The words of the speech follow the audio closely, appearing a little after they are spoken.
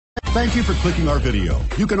Thank you for clicking our video.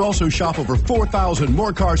 You can also shop over 4,000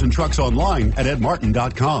 more cars and trucks online at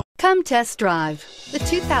edmartin.com. Come test drive the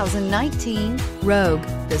 2019 Rogue.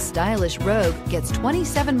 The stylish Rogue gets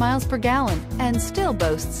 27 miles per gallon and still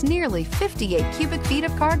boasts nearly 58 cubic feet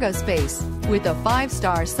of cargo space. With a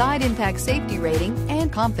 5-star side impact safety rating and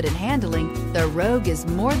confident handling, the Rogue is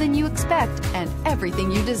more than you expect and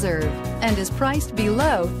everything you deserve, and is priced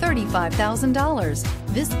below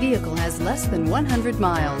 $35,000. This vehicle has less than 100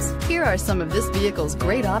 miles. Here are some of this vehicle's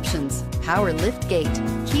great options: power lift gate,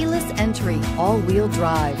 keyless entry, all-wheel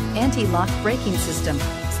drive, anti-lock braking system,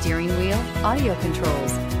 steering wheel audio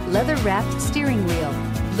controls, leather-wrapped steering wheel,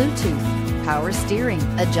 Bluetooth, power steering,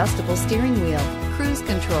 adjustable steering wheel, cruise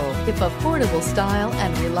control. If affordable style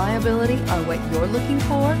and reliability are what you're looking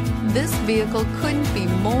for, this vehicle couldn't be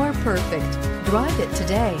more perfect. Drive it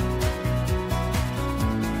today.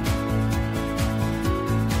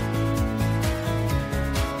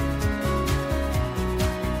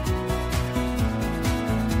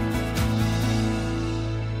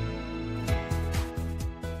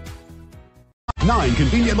 Nine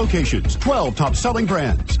convenient locations, 12 top-selling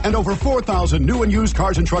brands, and over 4,000 new and used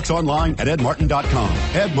cars and trucks online at edmartin.com.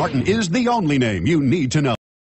 Ed Martin is the only name you need to know.